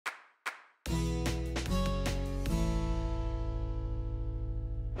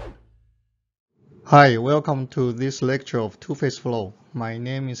Hi, welcome to this lecture of two-phase flow. My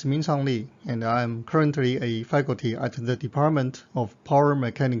name is Mingchang Li, and I am currently a faculty at the Department of Power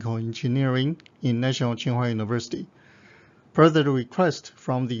Mechanical Engineering in National Tsinghua University. Per the request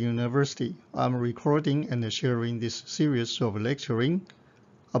from the university, I'm recording and sharing this series of lecturing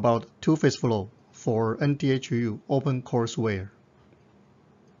about two-phase flow for NTHU OpenCourseWare.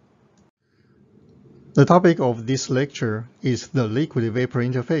 The topic of this lecture is the liquid-vapor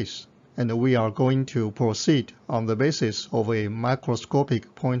interface, and we are going to proceed on the basis of a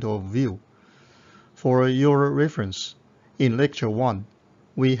macroscopic point of view. For your reference, in Lecture 1,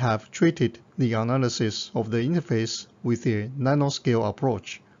 we have treated the analysis of the interface with a nanoscale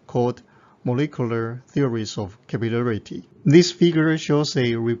approach called molecular theories of capillarity. This figure shows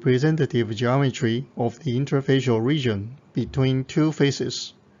a representative geometry of the interfacial region between two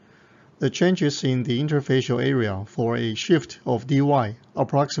phases. The changes in the interfacial area for a shift of dy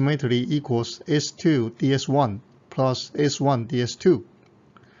approximately equals S2 ds1 plus S1 ds2.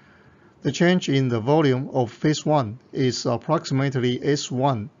 The change in the volume of phase 1 is approximately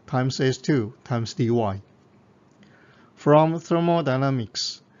S1 times S2 times dy. From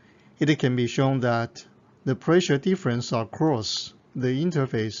thermodynamics, it can be shown that the pressure difference across the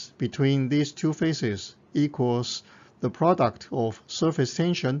interface between these two phases equals the product of surface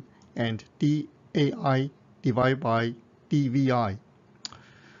tension and dAI divided by dVi.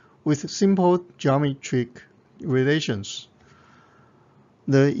 With simple geometric relations,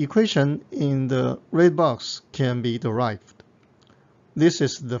 the equation in the red box can be derived. This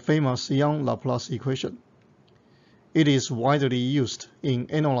is the famous Young-Laplace equation. It is widely used in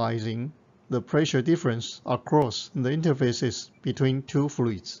analyzing the pressure difference across the interfaces between two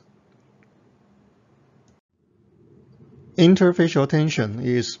fluids. Interfacial tension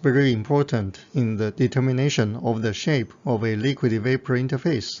is very important in the determination of the shape of a liquid-vapor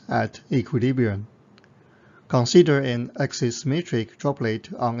interface at equilibrium. Consider an axisymmetric droplet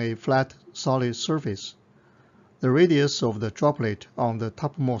on a flat solid surface. The radius of the droplet on the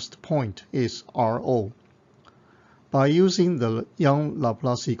topmost point is rho. By using the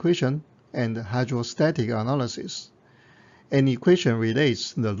Young-Laplace equation and hydrostatic analysis, an equation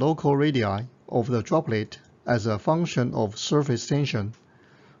relates the local radii of the droplet as a function of surface tension,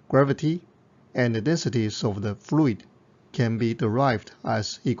 gravity, and the densities of the fluid can be derived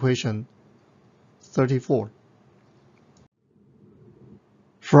as equation 34.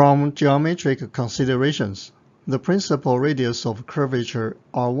 From geometric considerations, the principal radius of curvature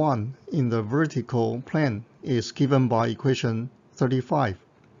R1 in the vertical plane is given by equation 35,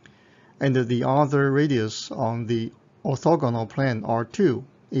 and the other radius on the orthogonal plane R2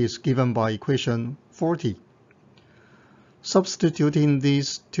 is given by equation 40. Substituting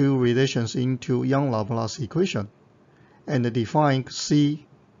these two relations into Young-Laplace equation and define C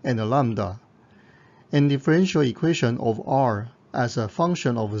and lambda, a differential equation of R as a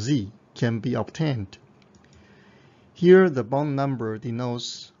function of Z can be obtained. Here the bond number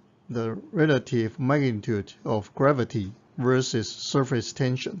denotes the relative magnitude of gravity versus surface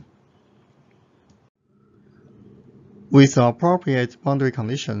tension. With appropriate boundary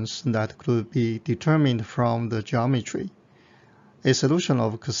conditions that could be determined from the geometry, a solution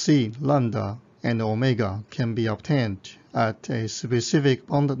of C, lambda, and omega can be obtained at a specific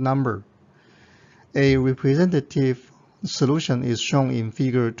bond number. A representative solution is shown in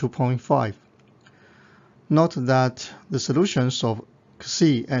figure 2.5. Note that the solutions of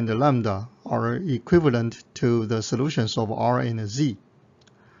C and lambda are equivalent to the solutions of R and Z.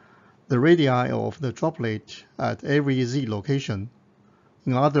 The radii of the droplet at every Z location,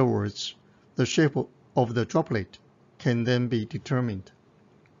 in other words, the shape of the droplet, can then be determined.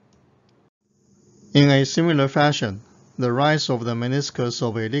 In a similar fashion, the rise of the meniscus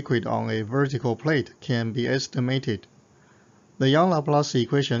of a liquid on a vertical plate can be estimated. The Young-Laplace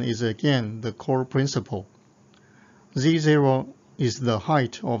equation is again the core principle. Z0 is the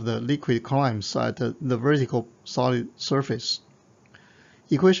height of the liquid climbs at the vertical solid surface.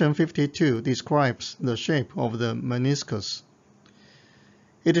 Equation 52 describes the shape of the meniscus.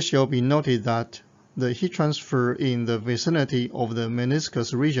 It shall be noted that the heat transfer in the vicinity of the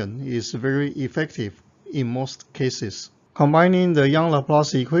meniscus region is very effective in most cases. Combining the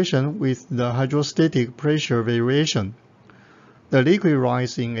Young-Laplace equation with the hydrostatic pressure variation, the liquid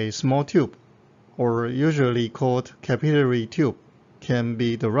rise in a small tube, or usually called capillary tube, can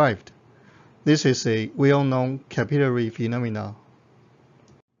be derived. This is a well-known capillary phenomena.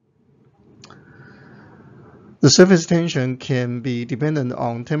 The surface tension can be dependent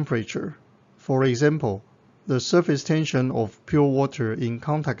on temperature. For example, the surface tension of pure water in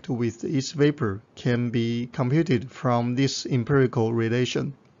contact with its vapor can be computed from this empirical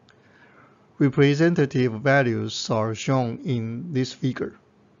relation. Representative values are shown in this figure.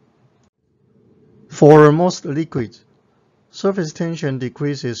 For most liquids, surface tension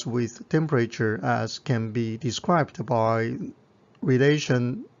decreases with temperature, as can be described by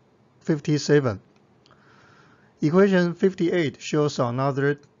relation 57. Equation 58 shows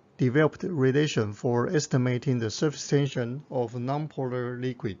another developed relation for estimating the surface tension of nonpolar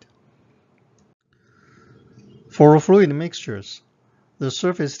liquid. For fluid mixtures, the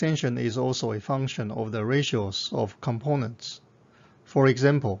surface tension is also a function of the ratios of components. For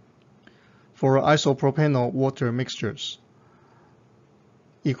example, for isopropanol water mixtures,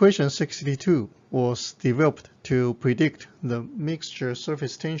 equation 62 was developed to predict the mixture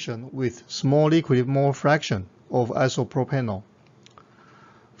surface tension with small liquid mole fraction of isopropanol.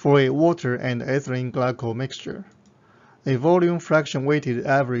 For a water and ethylene glycol mixture, a volume fraction weighted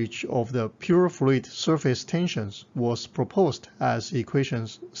average of the pure fluid surface tensions was proposed as equation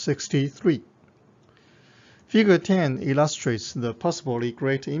 63. Figure 10 illustrates the possibly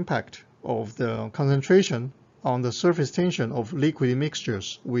great impact of the concentration on the surface tension of liquid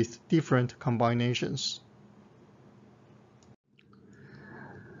mixtures with different combinations.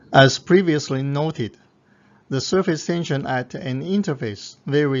 As previously noted, the surface tension at an interface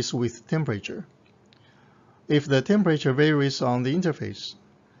varies with temperature. If the temperature varies on the interface,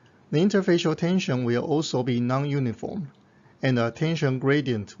 the interfacial tension will also be non-uniform, and a tension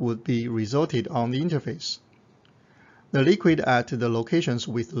gradient would be resulted on the interface. The liquid at the locations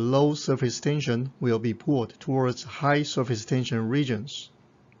with low surface tension will be pulled towards high surface tension regions.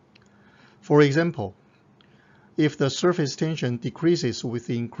 For example, if the surface tension decreases with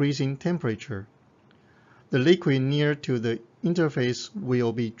increasing temperature, the liquid near to the interface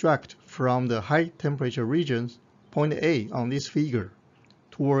will be dragged from the high temperature regions, point A on this figure,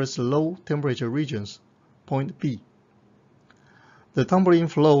 towards low temperature regions, point B. The tumbling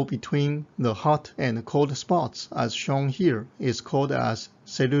flow between the hot and cold spots, as shown here, is called as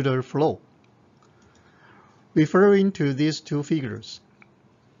cellular flow. Referring to these two figures,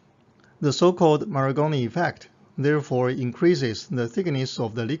 the so-called Marangoni effect therefore increases the thickness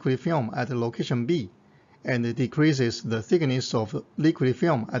of the liquid film at location B and decreases the thickness of liquid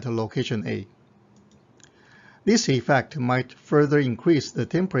film at location A. This effect might further increase the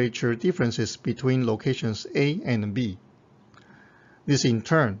temperature differences between locations A and B. This in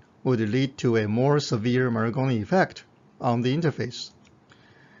turn would lead to a more severe Marangoni effect on the interface.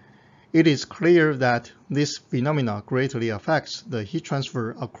 It is clear that this phenomena greatly affects the heat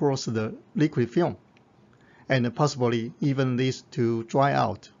transfer across the liquid film, and possibly even leads to dry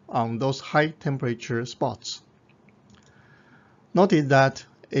out on those high temperature spots. Note that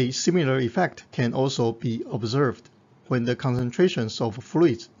a similar effect can also be observed when the concentrations of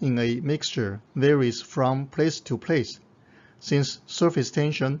fluids in a mixture varies from place to place, since surface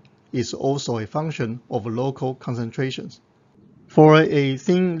tension is also a function of local concentrations. For a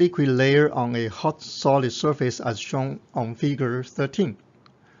thin liquid layer on a hot solid surface as shown on figure 13,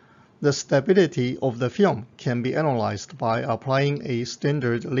 the stability of the film can be analyzed by applying a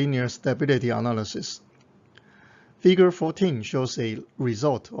standard linear stability analysis. Figure 14 shows a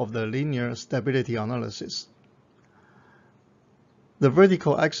result of the linear stability analysis. The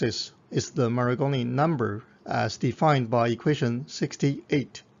vertical axis is the Marangoni number as defined by equation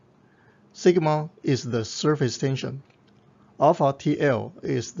 68. Sigma is the surface tension. Alpha TL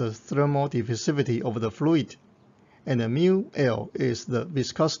is the thermal diffusivity of the fluid, and mu L is the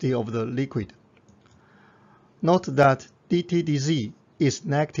viscosity of the liquid. Note that dTdz is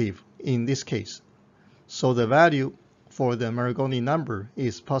negative in this case, so the value for the Marangoni number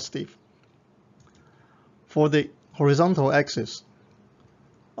is positive. For the horizontal axis,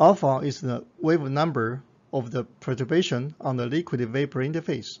 alpha is the wave number of the perturbation on the liquid-vapor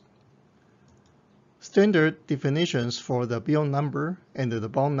interface. Standard definitions for the Biot number and the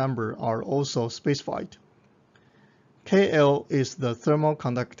bond number are also specified. KL is the thermal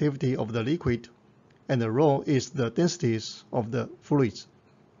conductivity of the liquid, and rho is the densities of the fluids.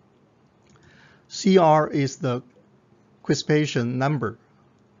 CR is the crispation number.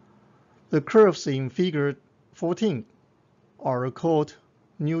 The curves in figure 14 are called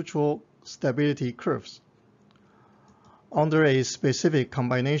neutral stability curves. Under a specific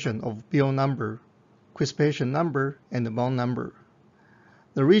combination of Biot number, crispation number, and bond number,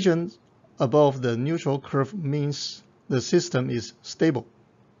 the region above the neutral curve means the system is stable.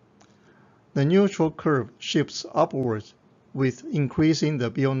 The neutral curve shifts upwards with increasing the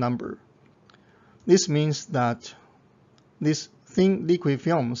Biot number. This means that this thin liquid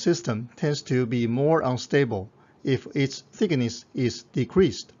film system tends to be more unstable if its thickness is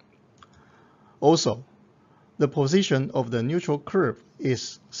decreased. Also, the position of the neutral curve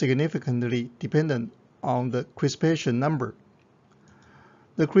is significantly dependent on the crispation number.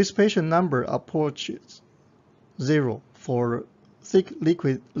 The crispation number approaches 0 for thick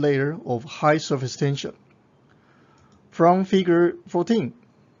liquid layer of high surface tension. From figure 14,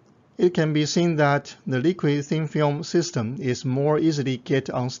 it can be seen that the liquid thin film system is more easily get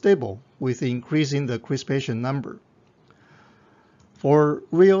unstable with increasing the crispation number. For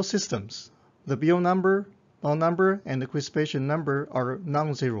real systems, the Biot number, Bond number, and the crispation number are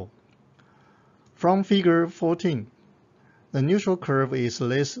non-zero. From figure 14, the neutral curve is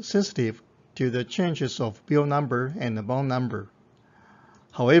less sensitive to the changes of Biot number and Bond number.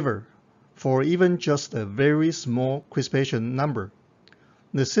 However, for even just a very small crispation number,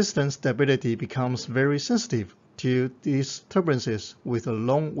 the system stability becomes very sensitive to disturbances with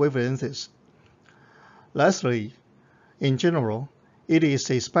long wavelengths. Lastly, in general, it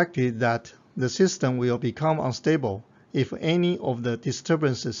is expected that the system will become unstable if any of the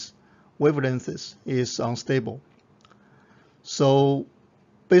disturbances wavelengths is unstable. So,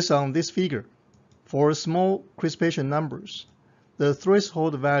 based on this figure, for small crispation numbers, the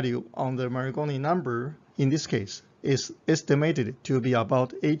threshold value on the Marconi number in this case is estimated to be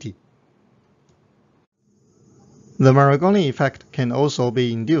about 80. The Marconi effect can also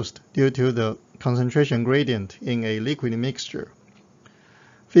be induced due to the concentration gradient in a liquid mixture.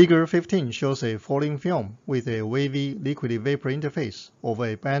 Figure 15 shows a falling film with a wavy liquid-vapor interface of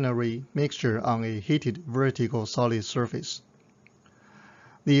a binary mixture on a heated vertical solid surface.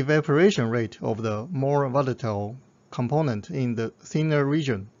 The evaporation rate of the more volatile component in the thinner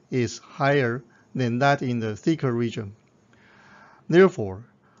region is higher than that in the thicker region. Therefore,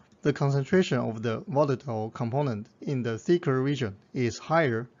 the concentration of the volatile component in the thicker region is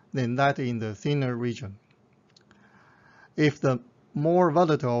higher than that in the thinner region. If the more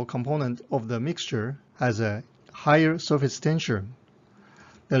volatile component of the mixture has a higher surface tension,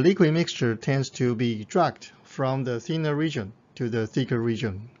 the liquid mixture tends to be dragged from the thinner region to the thicker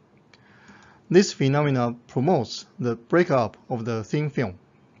region. This phenomenon promotes the breakup of the thin film.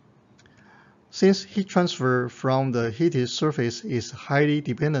 Since heat transfer from the heated surface is highly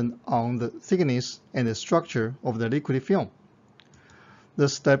dependent on the thickness and the structure of the liquid film, the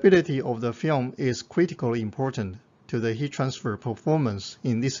stability of the film is critically important to the heat transfer performance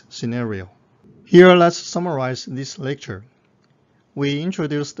in this scenario. Here, let's summarize this lecture. We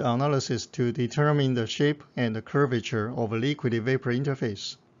introduced the analysis to determine the shape and the curvature of a liquid-vapor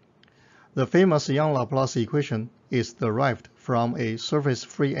interface. The famous Young-Laplace equation is derived from a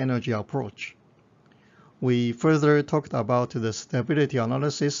surface-free energy approach. We further talked about the stability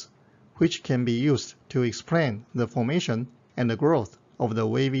analysis, which can be used to explain the formation and the growth of the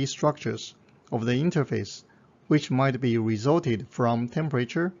wavy structures of the interface, which might be resulted from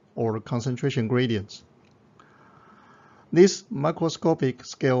temperature or concentration gradients. These microscopic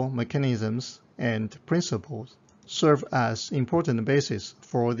scale mechanisms and principles serve as important basis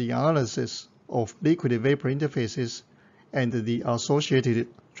for the analysis of liquid-vapor interfaces and the associated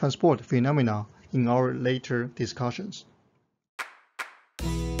transport phenomena in our later discussions.